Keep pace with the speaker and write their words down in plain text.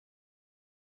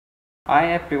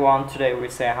Hi everyone, today we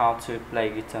say how to play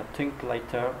guitar think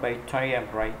later by Tate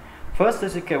McRae. First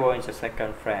is the cable in the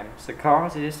second frame. The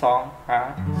chords is song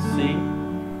are C,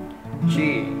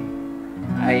 G,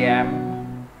 A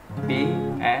M, B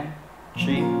and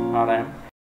G are them.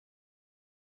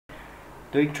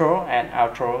 The intro and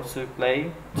outro should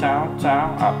play down,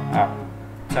 down, up, up,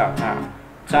 down, down,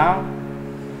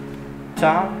 down,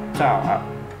 down, down, up,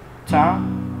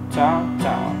 down, down,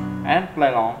 down, and play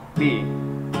along B,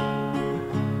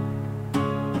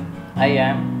 A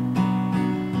M,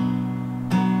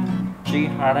 G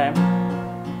hard M,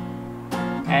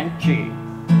 and G.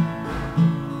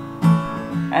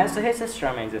 As the hit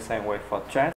strumming the same way for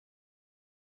jazz.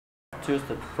 Choose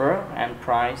the verb and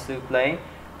price to play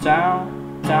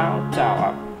down, down, down,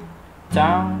 up,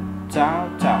 down,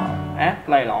 down, down, and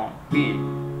play along B,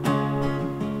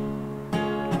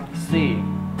 C,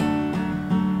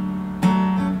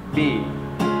 B,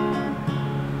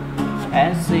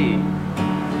 and C.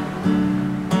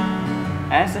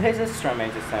 As the hit strumming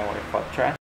the same way for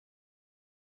track.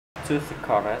 Choose the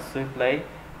chorus to play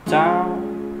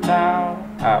down,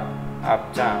 down, up,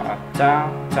 up, down, up,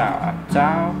 down, down, up,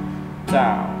 down,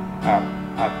 down,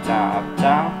 up, up, down, up,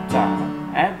 down,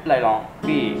 down, and play along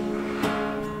B,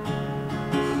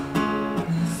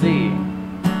 C,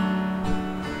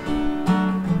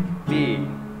 B,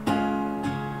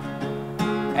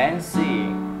 and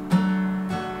C.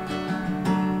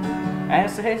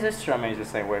 As the hit strumming the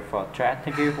same way for track.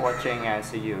 Thank you for watching and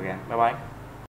see you again. Bye bye.